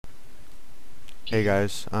Hey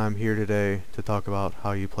guys, I'm here today to talk about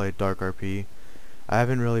how you play DarkRP. I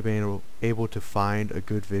haven't really been able to find a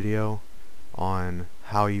good video on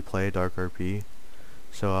how you play DarkRP,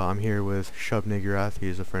 so I'm here with Shub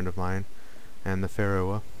he's a friend of mine, and the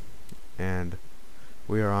Pharaoh, and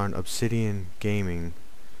we are on Obsidian Gaming.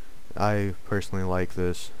 I personally like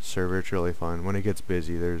this server, it's really fun. When it gets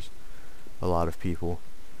busy, there's a lot of people.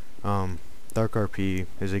 DarkRP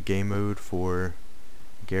is a game mode for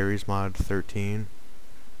Garry's mod 13,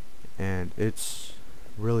 and it's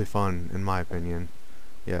really fun in my opinion.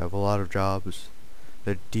 You have a lot of jobs.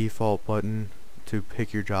 The default button to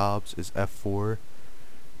pick your jobs is F4.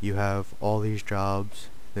 You have all these jobs.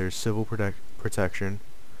 There's civil protection,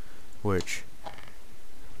 which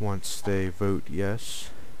once they vote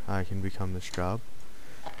yes, I can become this job.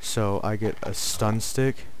 So I get a stun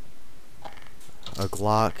stick, a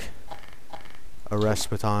Glock, a rest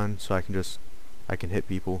baton, so I can hit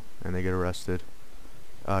people and they get arrested.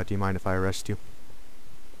 Do you mind if I arrest you,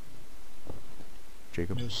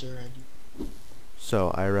 Jacob? No, sir, I do.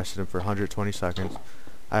 So I arrested him for 120 seconds.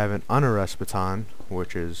 I have an unarrest baton,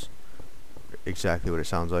 which is exactly what it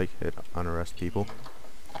sounds like. It unarrests people.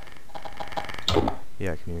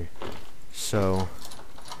 Yeah, I can hear you. So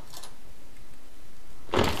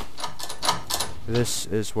this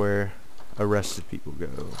is where arrested people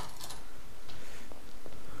go.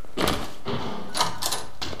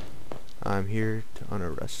 I'm here to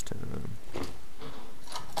unarrest him.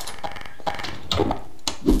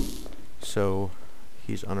 So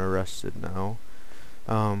he's unarrested now.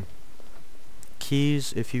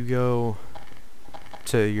 Keys, if you go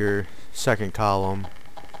to your second column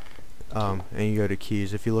and you go to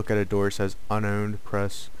keys, if you look at a door it says unowned,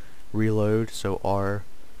 press reload, so R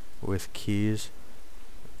with keys,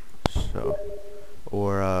 so,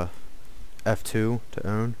 or F2 to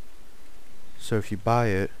own. So if you buy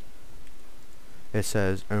it, it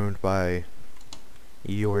says owned by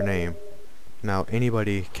your name. Now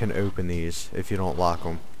anybody can open these if you don't lock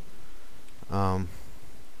them.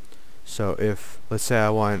 So if, let's say I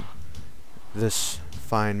want this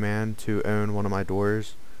fine man to own one of my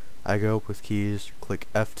doors, I go up with keys, click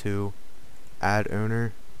F2, add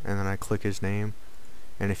owner, and then I click his name,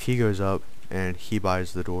 and if he goes up and he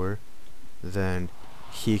buys the door, then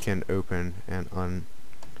he can open and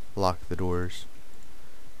unlock the doors.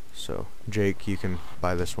 So Jake, you can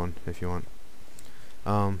buy this one if you want.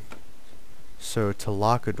 So to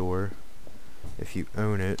lock a door, if you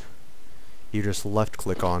own it, you just left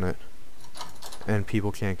click on it and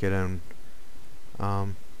people can't get in.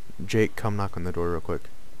 Jake, come knock on the door real quick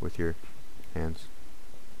with your hands.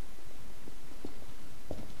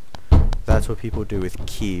 That's what people do with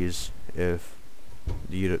keys if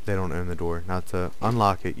they don't own the door. Now to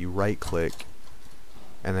unlock it, you right click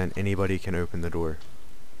and then anybody can open the door.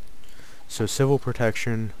 So civil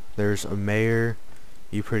protection, there's a mayor,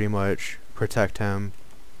 you pretty much protect him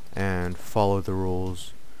and follow the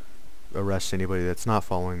rules, arrest anybody that's not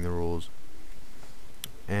following the rules.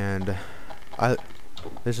 And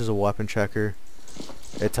this is a weapon checker.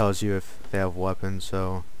 It tells you if they have weapons,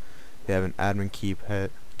 so they have an admin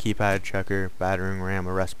keypad checker, battering ram,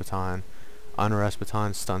 arrest baton, unarrest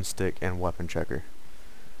baton, stun stick, and weapon checker.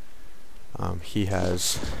 He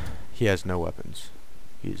has no weapons.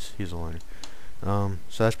 He's a loner.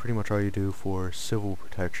 So that's pretty much all you do for civil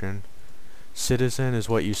protection. Citizen is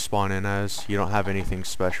what you spawn in as. You don't have anything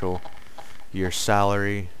special. Your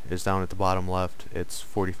salary is down at the bottom left. It's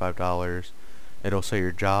 $45. It'll say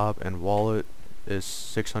your job and wallet is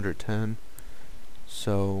 $610.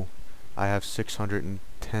 So I have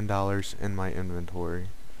 $610 in my inventory.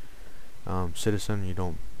 Citizen, you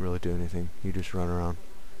don't really do anything. You just run around.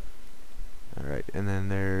 Alright, and then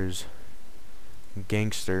there's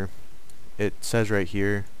gangster. It says right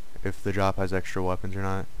here if the job has extra weapons or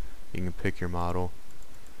not. You can pick your model.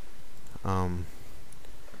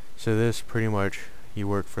 So this pretty much, you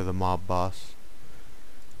work for the mob boss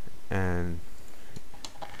and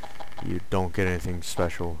you don't get anything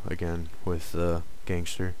special again with the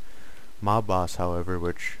gangster. Mob boss, however,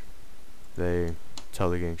 which they tell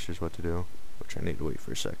the gangsters what to do, which I need to wait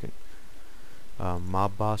for a second.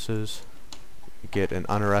 Mob bosses get an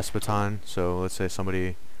unarrest baton, so let's say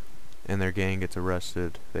somebody in their gang gets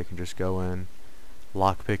arrested, they can just go in,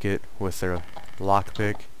 lockpick it with their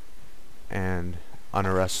lockpick, and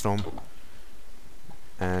unarrest them.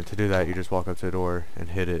 And to do that, you just walk up to the door and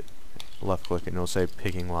hit it, left click it, and it'll say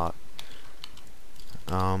picking lock.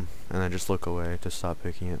 And then just look away to stop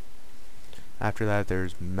picking it. After that,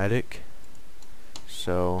 there's medic.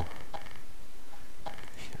 So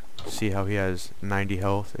see how he has 90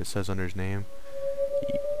 health? It says under his name.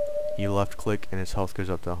 You left click and his health goes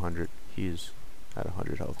up to 100. He's at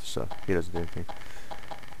 100 health, so he doesn't do anything.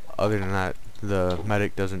 Other than that, the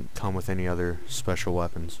medic doesn't come with any other special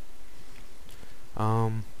weapons.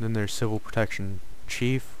 Then there's Civil Protection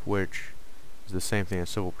Chief, which is the same thing as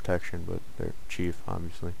Civil Protection, but they're Chief,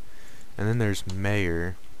 obviously. And then there's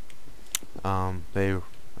Mayor. They,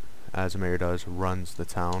 as a mayor does, runs the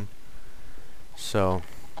town. So,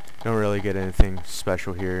 don't really get anything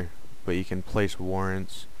special here, but you can place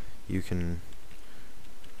warrants, you can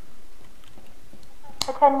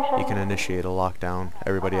initiate a lockdown.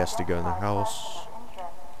 Everybody has to go in their house.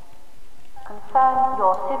 Confirm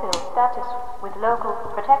your civil status with local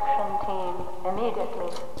protection team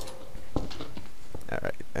immediately.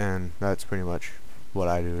 Alright, and that's pretty much what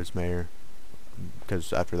I do as mayor,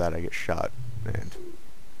 because after that I get shot and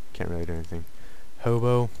can't really do anything.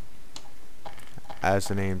 Hobo, as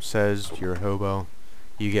the name says, you're a hobo.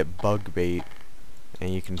 You get bug bait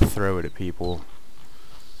and you can throw it at people,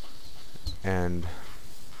 and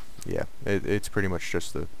yeah, it's pretty much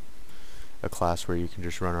just a class where you can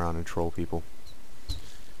just run around and troll people.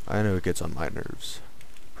 I know it gets on my nerves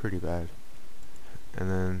pretty bad. And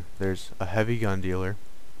then there's a heavy gun dealer,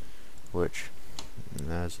 which,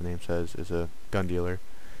 as the name says, is a gun dealer.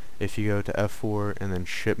 If you go to F4 and then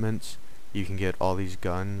shipments, you can get all these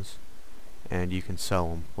guns and you can sell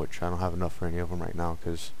them, which I don't have enough for any of them right now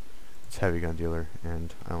because it's heavy gun dealer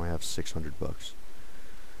and I only have 600 bucks.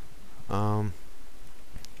 And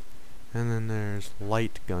then there's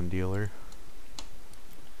light gun dealer.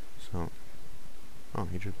 So, oh,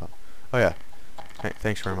 he just popped. Oh yeah,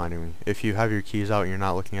 thanks for reminding me. If you have your keys out and you're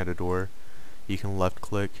not looking at a door, you can left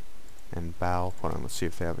click and bow. Hold on, let's see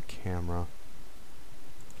if they have a camera.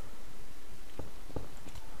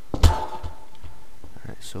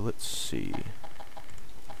 Alright, so let's see.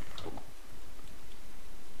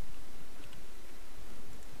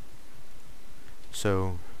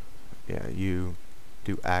 So, yeah, you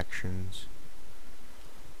do actions.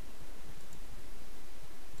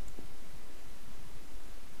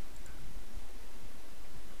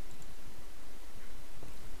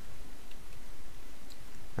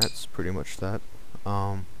 That's pretty much that.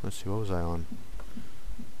 Let's see, what was I on?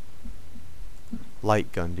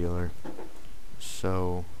 Light gun dealer.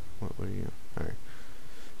 So, what are you? Alright.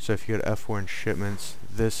 So if you go to F4 in shipments,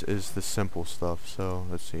 this is the simple stuff. So,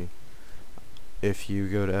 let's see. If you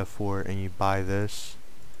go to F4 and you buy this,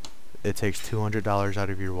 it takes $200 out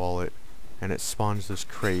of your wallet, and it spawns this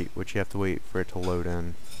crate, which you have to wait for it to load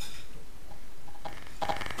in.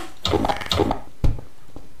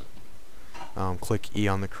 Click E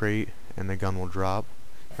on the crate, and the gun will drop.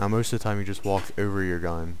 Now most of the time you just walk over your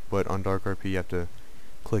gun, but on DarkRP you have to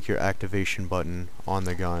click your activation button on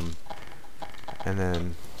the gun, and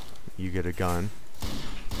then you get a gun.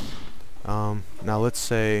 Now let's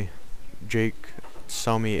say, Jake,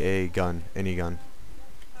 sell me a gun, any gun,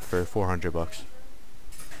 for 400 bucks.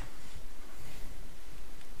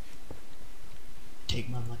 Take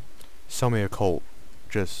my money. Sell me a Colt.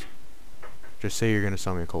 Just say you're gonna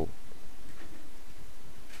sell me a Colt.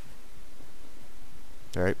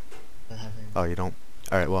 Alright. Oh, you don't?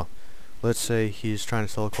 Alright, well, let's say he's trying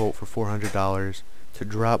to sell a Colt for $400. To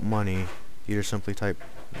drop money, you just simply type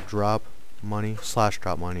drop money,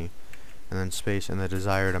 /drop money, and then space and the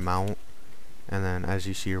desired amount, and then as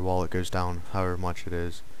you see your wallet goes down however much it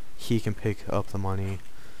is, he can pick up the money,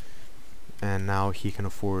 and now he can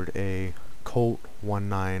afford a Colt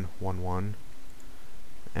 1911.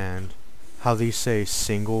 And how these say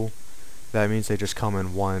single, that means they just come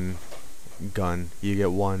in one gun. You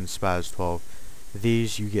get one Spaz 12.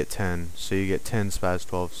 These you get 10, so you get 10 Spaz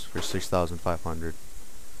 12s for 6,500.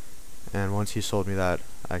 And once he sold me that,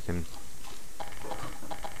 I can,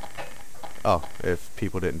 oh, if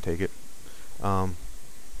people didn't take it,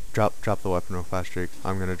 drop the weapon real fast, Jake.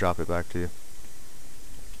 I'm gonna drop it back to you.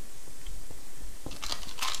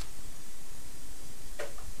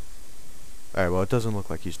 Alright, well, it doesn't look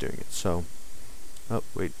like he's doing it, so, oh,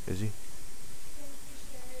 wait, is he?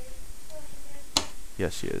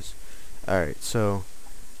 Yes, he is. Alright, so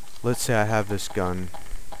let's say I have this gun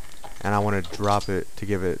and I want to drop it to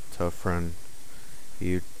give it to a friend.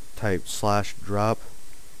 You type /drop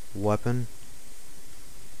weapon,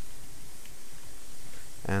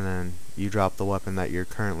 and then you drop the weapon that you're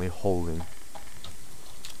currently holding.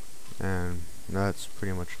 And that's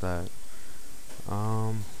pretty much that.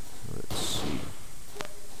 Let's see.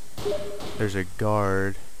 There's a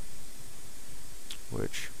guard,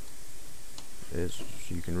 which is,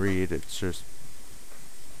 you can read, it's just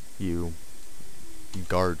you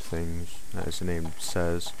guard things, as the name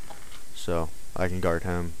says. So I can guard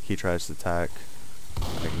him, he tries to attack,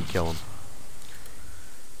 I can kill him.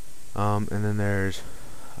 And then there's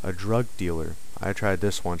a drug dealer. I tried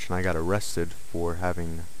this once and I got arrested for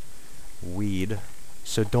having weed.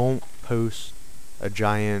 So don't post a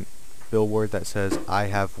giant billboard that says I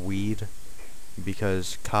have weed,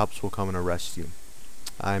 because cops will come and arrest you.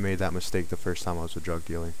 I made that mistake the first time I was a drug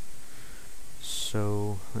dealer.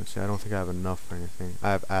 So let's see, I don't think I have enough for anything.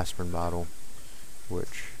 I have aspirin bottle,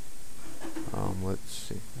 which let's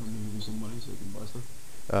see. I'm gonna give you some money so you can buy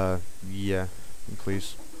stuff. Yeah,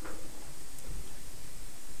 please.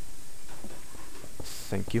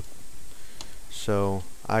 Thank you. So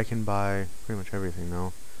I can buy pretty much everything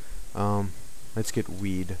now. Let's get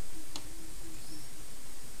weed.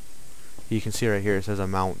 You can see right here it says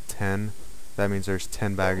amount 10. That means there's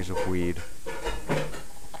 10 bags of weed.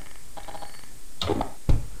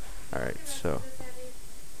 Alright, so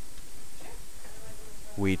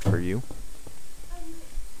weed for you.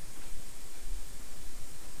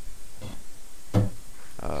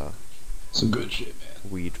 Some good shit,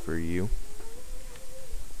 man. Weed for you.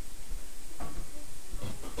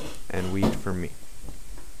 And weed for me.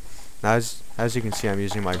 Now, as you can see, I'm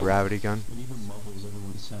using my gravity gun. It even muffles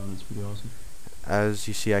everyone's sound. It's pretty awesome. As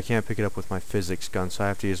you see, I can't pick it up with my physics gun, so I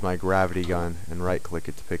have to use my gravity gun and right click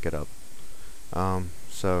it to pick it up.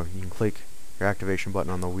 So you can click your activation button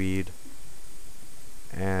on the weed,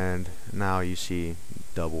 and now you see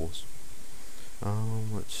doubles.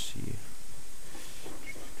 Let's see.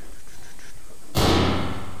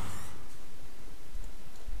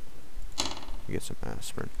 Get some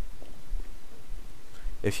aspirin.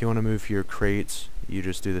 If you want to move your crates, you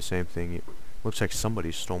just do the same thing. Looks like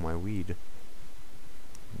somebody stole my weed.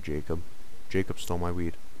 Jacob stole my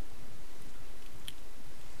weed.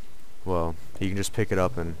 Well, you can just pick it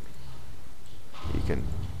up and you can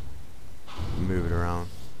move it around.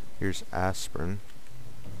 Here's aspirin.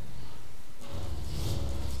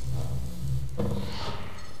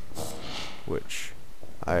 Which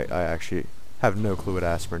I actually have no clue what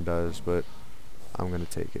aspirin does, but I'm gonna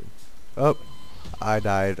take it. Oh, I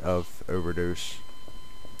died of overdose.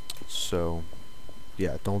 So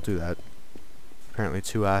yeah, don't do that. Apparently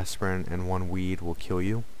 2 aspirin and 1 weed will kill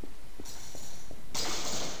you.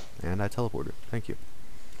 And I teleported. Thank you.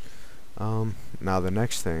 Now the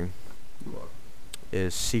next thing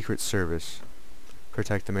is Secret Service.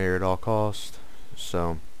 Protect the mayor at all costs.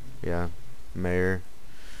 So yeah, mayor,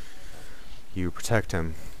 you protect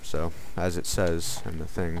him. So as it says in the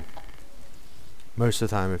thing, most of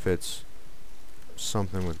the time if it's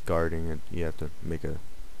something with guarding it, you have to make a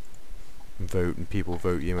vote and people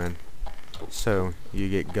vote you in. So you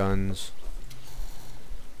get guns,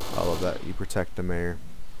 all of that. You protect the mayor.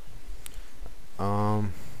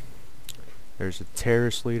 There's a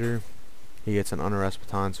terrorist leader. He gets an unarrest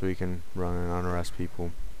baton so he can run and unarrest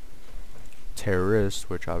people.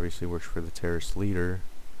 Terrorist, which obviously works for the terrorist leader.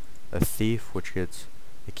 A thief, which gets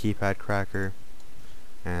a keypad cracker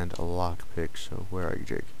and a lockpick. So where are you,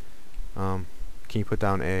 Jake? Can you put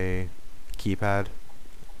down a keypad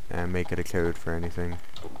and make it a code for anything,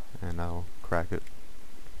 and I'll crack it.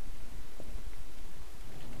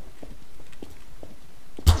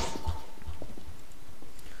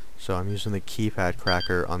 So I'm using the keypad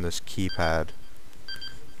cracker on this keypad,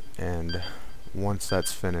 and once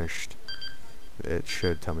that's finished, it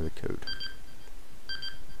should tell me the code.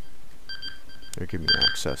 It'll give me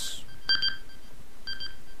access.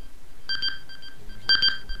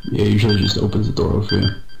 Yeah, usually just opens the door for you.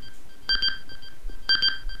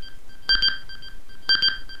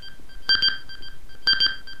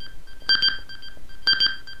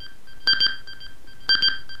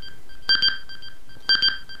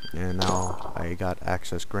 And now I got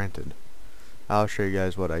access granted. I'll show you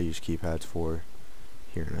guys what I use keypads for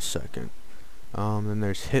here in a second. Then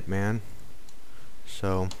there's Hitman.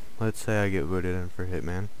 So let's say I get voted in for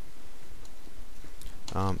Hitman.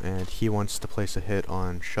 And he wants to place a hit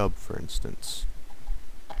on Shub, for instance.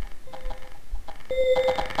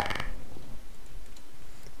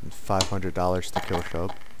 $500 to kill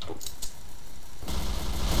Shub.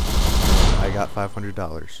 I got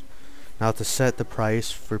 $500. Now to set the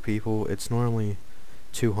price for people, it's normally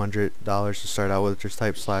 $200 to start out with. Just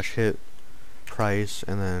type /hit price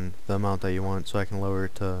and then the amount that you want, so I can lower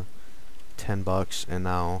it to $10. And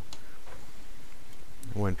now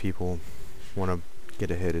when people want to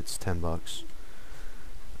get a hit, it's $10.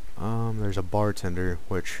 There's a bartender,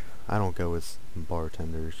 which I don't go with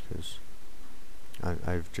bartenders because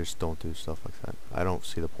I just don't do stuff like that. I don't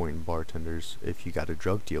see the point in bartenders if you got a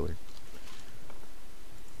drug dealer.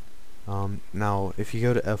 Now if you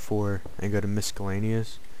go to F4 and go to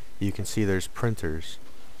miscellaneous, you can see there's printers,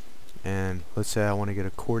 and let's say I want to get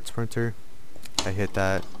a quartz printer. I hit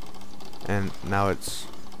that, and now it's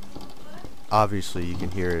obviously you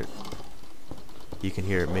can hear it. You can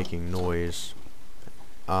hear it making noise.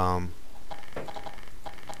 So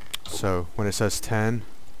when it says 10,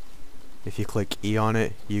 if you click E on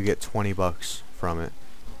it, you get 20 bucks from it.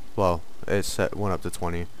 Well, went up to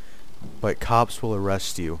 20. But cops will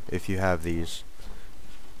arrest you if you have these.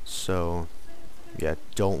 So, yeah,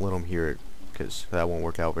 don't let them hear it, because that won't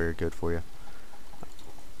work out very good for you.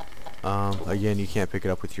 Again, you can't pick it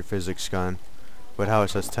up with your physics gun. But how it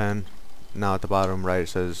says 10, now at the bottom right it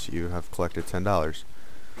says you have collected $10.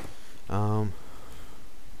 Now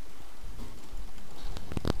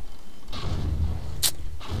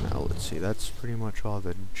let's see, that's pretty much all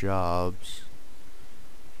the jobs.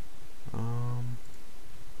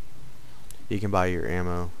 You can buy your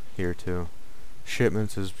ammo here too.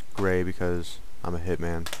 Shipments is gray because I'm a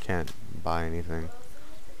hitman, can't buy anything,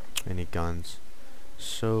 any guns.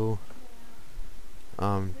 So,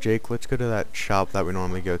 Jake, let's go to that shop that we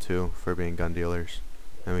normally go to for being gun dealers,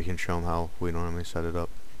 and we can show them how we normally set it up.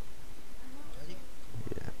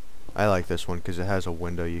 Yeah, I like this one because it has a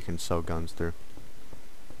window you can sell guns through.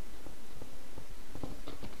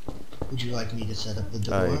 Would you like me to set up the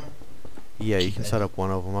door? Yeah, you can set up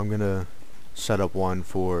one of them. I'm gonna set up one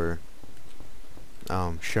for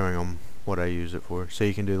showing them what I use it for. So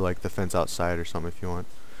you can do like the fence outside or something if you want.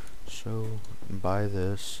 So buy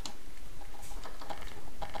this.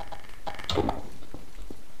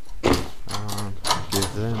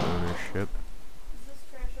 Give them ownership.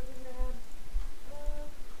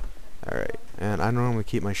 Alright, and I normally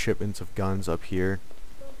keep my shipments of guns up here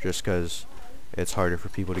just because it's harder for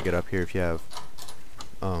people to get up here if you have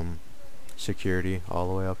security all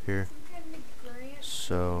the way up here.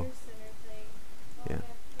 So yeah.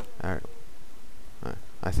 Alright.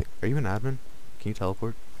 I think, are you an admin? Can you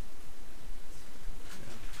teleport?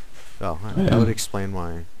 Oh, that would explain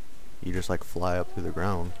why you just like fly up through the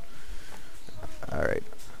ground. Alright.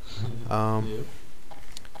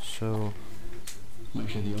 So I'm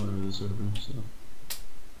actually the owner of the server, so.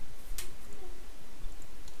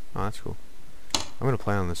 Oh, that's cool. I'm gonna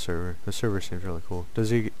play on this server. This server seems really cool.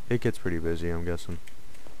 It gets pretty busy, I'm guessing.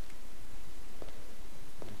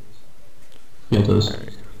 Yeah, it does.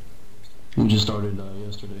 Alright. We just started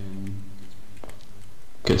yesterday and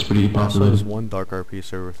gets pretty I saw popular. this one DarkRP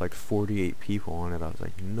server with like 48 people on it. I was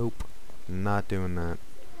like, nope, not doing that.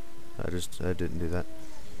 I didn't do that.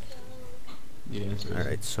 Yeah, it's crazy.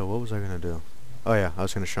 Alright, so what was I gonna do? Oh yeah, I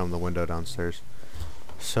was gonna show them the window downstairs.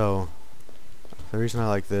 So, the reason I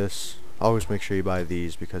like this, always make sure you buy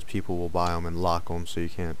these because people will buy them and lock them so you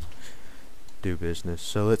can't do business.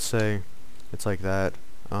 So let's say it's like that.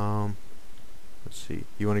 Let's see,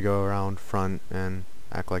 you want to go around front and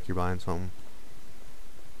act like you're buying something.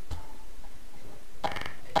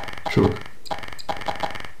 Sure.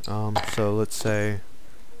 So let's say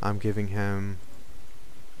I'm giving him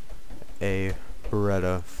a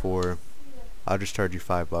Beretta for, I'll just charge you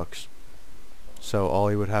 $5. So all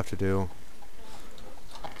he would have to do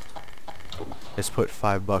is put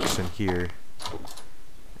 $5 in here,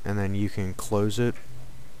 and then you can close it.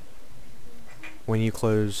 When you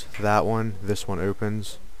close that one, this one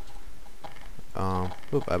opens.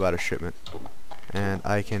 Oop, I bought a shipment. And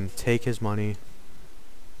I can take his money,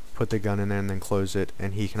 put the gun in there, and then close it,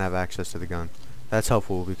 and he can have access to the gun. That's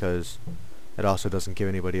helpful because it also doesn't give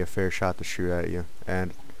anybody a fair shot to shoot at you.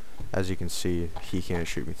 And as you can see, he can't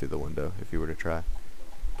shoot me through the window if he were to try.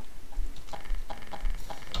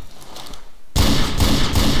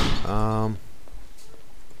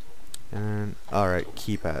 And alright,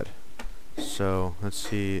 keypad. So let's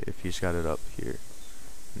see if he's got it up here.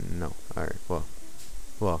 No. Alright,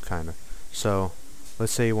 well, kinda. So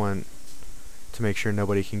let's say you want to make sure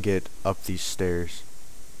nobody can get up these stairs.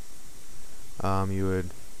 You would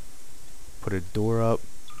put a door up.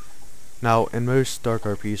 Now, in most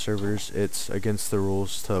DarkRP servers, it's against the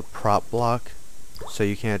rules to prop block, so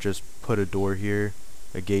you can't just put a door here,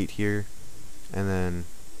 a gate here, and then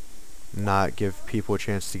not give people a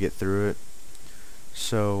chance to get through it.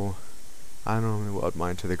 So I normally weld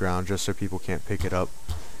mine to the ground just so people can't pick it up.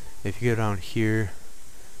 If you go down here,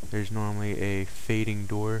 there's normally a fading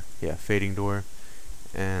door. Yeah, fading door.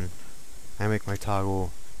 And I make my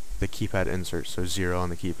toggle the keypad insert, so 0 on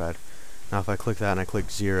the keypad. Now if I click that and I click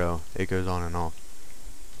 0, it goes on and off.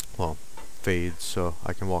 Well, fades, so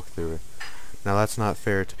I can walk through it. Now that's not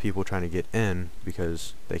fair to people trying to get in,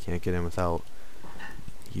 because they can't get in without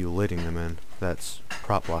you letting them in. That's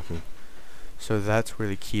prop blocking. So that's where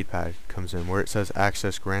the keypad comes in, where it says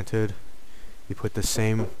access granted. You put the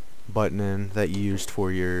same button in that you used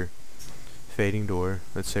for your fading door.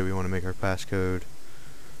 Let's say we want to make our passcode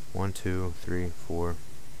 1, 2, 3, 4,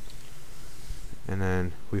 and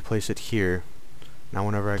then we place it here. Now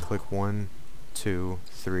whenever I click 1, 2,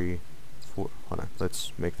 3, 4, hold on,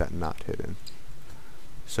 let's make that not hidden.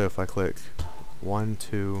 So if I click 1,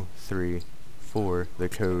 2, 3, 4, the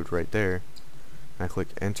code right there, and I click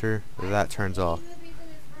enter, that turns off.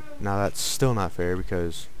 Now that's still not fair,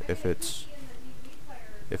 because if it's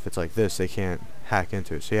like this, they can't hack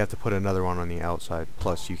into it. So you have to put another one on the outside,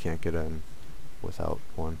 plus you can't get in without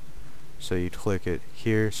one. So you click it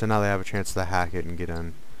here, so now they have a chance to hack it and get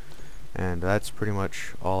in. And that's pretty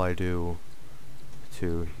much all I do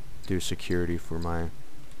to do security for my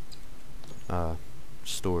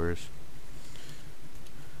stores.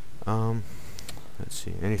 Let's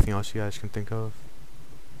see, anything else you guys can think of?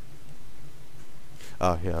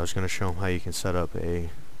 Oh yeah, I was gonna show them how you can set up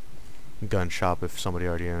a gun shop if somebody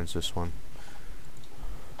already owns this one.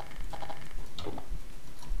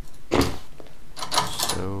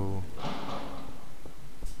 So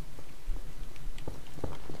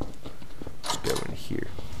let's go in here.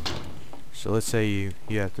 So let's say you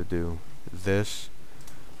have to do this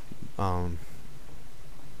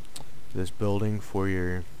this building for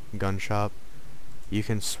your gun shop. You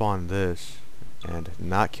can spawn this and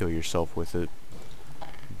not kill yourself with it,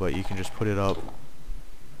 but you can just put it up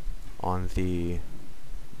on the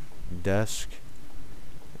desk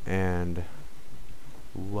and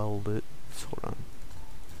weld it. Hold on.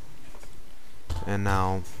 And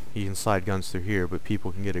now you can slide guns through here, but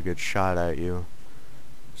people can get a good shot at you.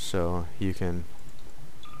 So you can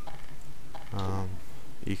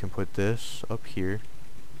put this up here.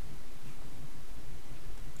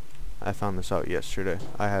 I found this out yesterday.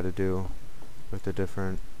 I had to do with a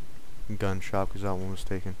different gun shop because that one was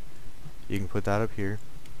taken. You can put that up here,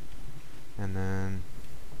 and then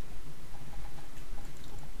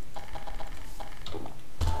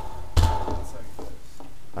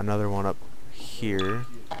another one up here.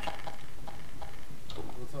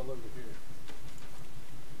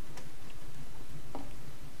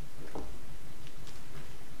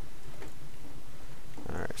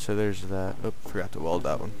 Alright, so there's that. Oh, forgot to weld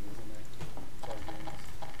that one.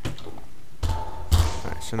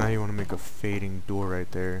 Alright, so now you want to make a fading door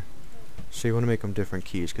right there. So you want to make them different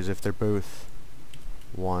keys, because if they're both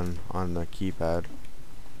 1 on the keypad,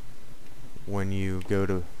 when you go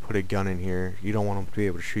to put a gun in here, you don't want them to be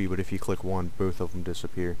able to shoot, but if you click 1, both of them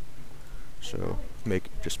disappear. So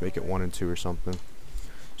just make it 1 and 2 or something.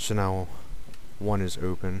 So now 1 is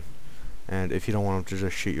open, and if you don't want them to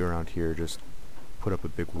just shoot you around here, just put up a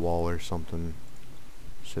big wall or something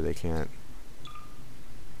so they can't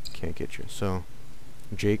get you. So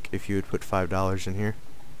Jake, if you would put $5 in here,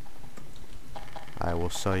 I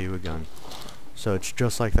will sell you a gun. So it's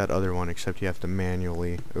just like that other one, except you have to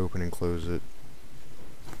manually open and close it.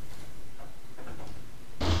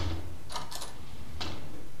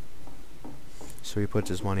 So he puts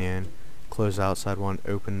his money in, close the outside one,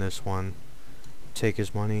 open this one, take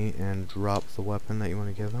his money and drop the weapon that you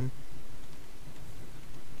want to give him.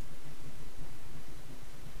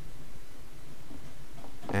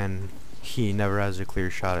 And he never has a clear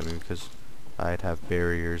shot at me because I'd have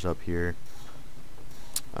barriers up here.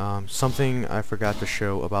 Something I forgot to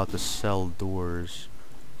show about the cell doors,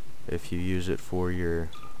 if you use it for your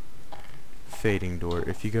fading door.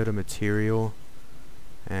 If you go to material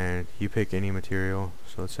and you pick any material,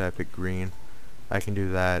 so let's say I pick green, I can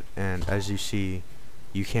do that, and as you see,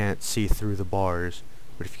 you can't see through the bars,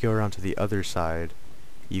 but if you go around to the other side,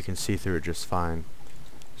 you can see through it just fine.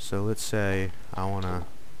 So let's say I want to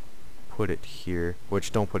put it here,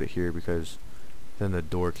 which don't put it here because then the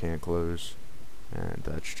door can't close, and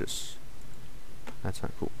that's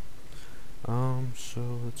not cool.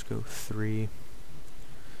 So let's go 3.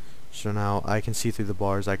 So now I can see through the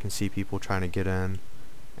bars, I can see people trying to get in,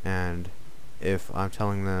 and if I'm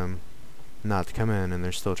telling them not to come in and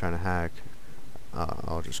they're still trying to hack,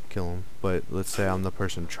 I'll just kill them. But let's say I'm the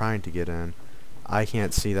person trying to get in, I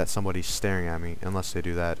can't see that somebody's staring at me unless they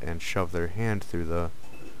do that and shove their hand through the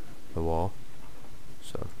wall.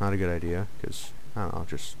 So not a good idea, because I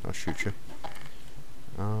don't know, I'll shoot you.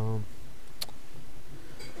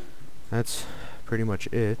 That's pretty much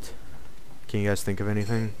it. Can you guys think of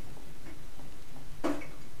anything?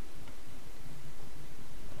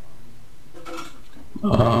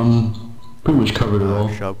 Pretty much covered it all.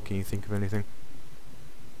 Shub, can you think of anything?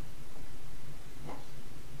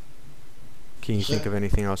 Can you think of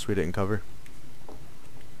anything else we didn't cover?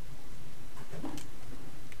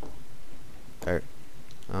 Alright.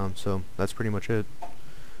 So that's pretty much it.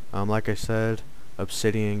 Like I said,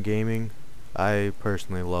 Obsidian Gaming, I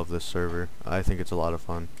personally love this server. I think it's a lot of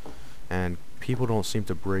fun, and people don't seem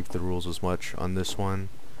to break the rules as much on this one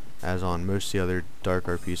as on most of the other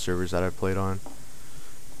DarkRP servers that I've played on.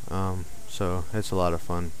 So it's a lot of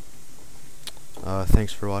fun.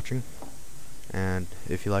 Thanks for watching, and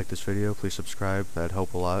if you like this video, please subscribe. That'd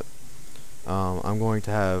help a lot. I'm going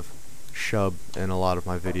to have Shub in a lot of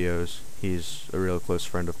my videos. He's a real close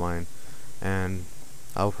friend of mine, and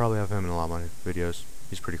I'll probably have him in a lot of my videos.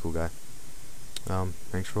 He's a pretty cool guy.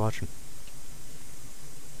 Thanks for watching.